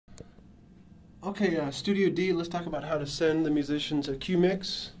Okay, Studio D, let's talk about how to send the musicians a cue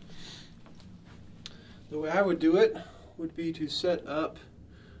mix. The way I would do it would be to set up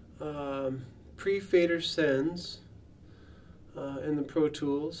pre-fader sends in the Pro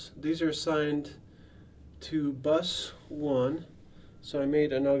Tools. These are assigned to bus 1. So I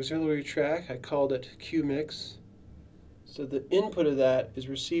made an auxiliary track, I called it cue mix. So the input of that is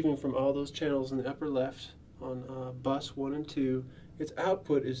receiving from all those channels in the upper left on bus 1 and 2. Its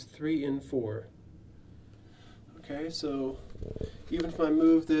output is 3 and 4. Okay, so even if I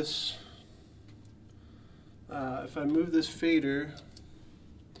move this, fader,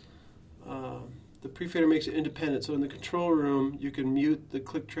 the pre-fader makes it independent. So in the control room, you can mute the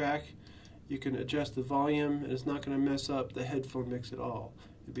click track, you can adjust the volume, and it's not going to mess up the headphone mix at all.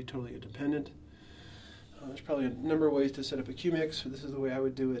 It'd be totally independent. There's probably a number of ways to set up a cue mix, so this is the way I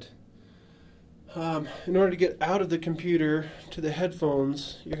would do it. In order to get out of the computer to the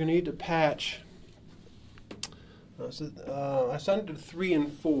headphones, you're going to need to patch. I assigned it to 3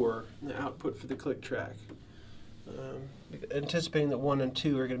 and 4 in the output for the click track, anticipating that 1 and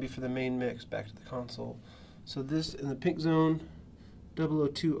 2 are going to be for the main mix back to the console. So this in the pink zone,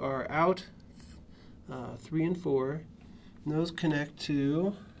 002 are out, 3 and 4, and those connect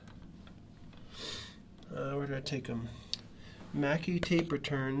to, where did I take them? Mackie tape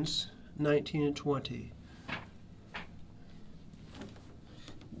returns 19 and 20.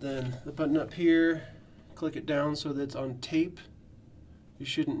 Then the button up here, click it down so that it's on tape. You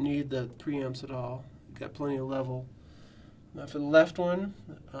shouldn't need the preamps at all. You've got plenty of level. Now for the left one,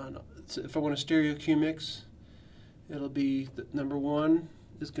 if I want a stereo cue mix, it'll be number 1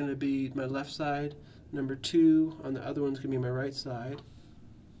 is going to be my left side, number 2 on the other one's going to be my right side.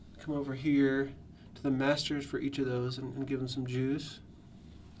 Come over here to the masters for each of those and give them some juice.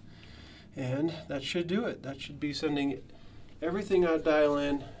 And that should do it. That should be sending everything I dial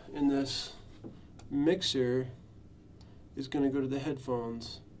in this mixer is going to go to the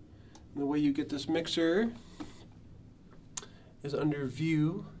headphones. And the way you get this mixer is under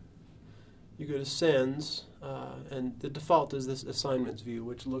View. You go to Sends, and the default is this Assignments view,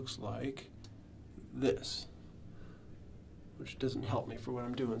 which looks like this, which doesn't help me for what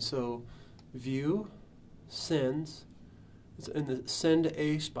I'm doing. So View, Sends. It's in the Send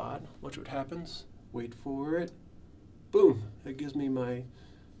A spot. Watch what happens. Wait for it. Boom! That gives me my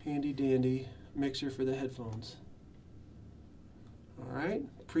handy dandy mixer for the headphones. Alright,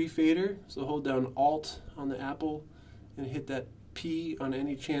 pre-fader, so hold down Alt on the Apple and hit that P on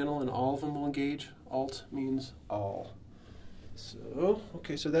any channel and all of them will engage. Alt means all. So,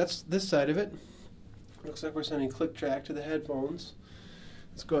 okay, so that's this side of it. Looks like we're sending click track to the headphones.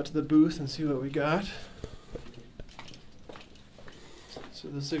 Let's go out to the booth and see what we got. So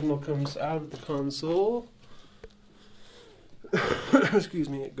the signal comes out of the console. Excuse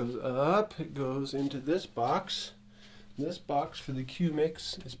me, it goes up, it goes into this box. This box for the cue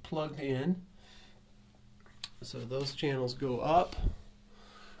mix is plugged in. So those channels go up,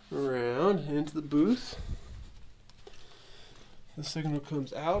 around, into the booth. The signal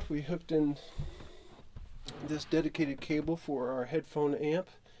comes out. We hooked in this dedicated cable for our headphone amp.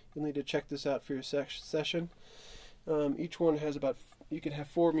 You'll need to check this out for your session. Each one has you can have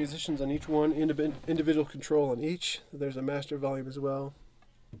 4 musicians on each one, individual control on each. There's a master volume as well.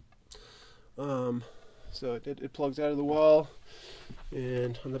 So it plugs out of the wall,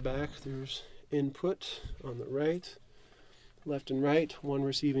 and on the back there's input on the right, left and right, one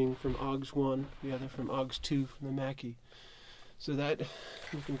receiving from AUX 1, the other from AUX 2 from the Mackie. So that,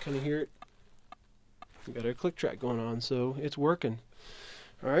 you can kind of hear it. We've got our click track going on, so it's working.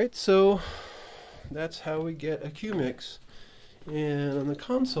 Alright, so that's how we get a cue mix. And on the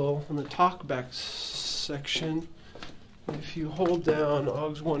console, on the talkback section, if you hold down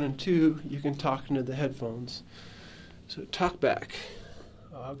AUX 1 and 2, you can talk into the headphones. So talkback,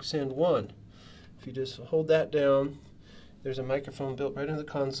 AUX and 1. If you just hold that down, there's a microphone built right into the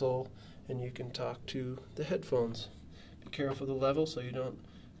console, and you can talk to the headphones. Be careful of the level so you don't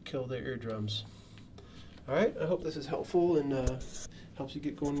kill their eardrums. Alright, I hope this is helpful and helps you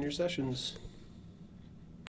get going in your sessions.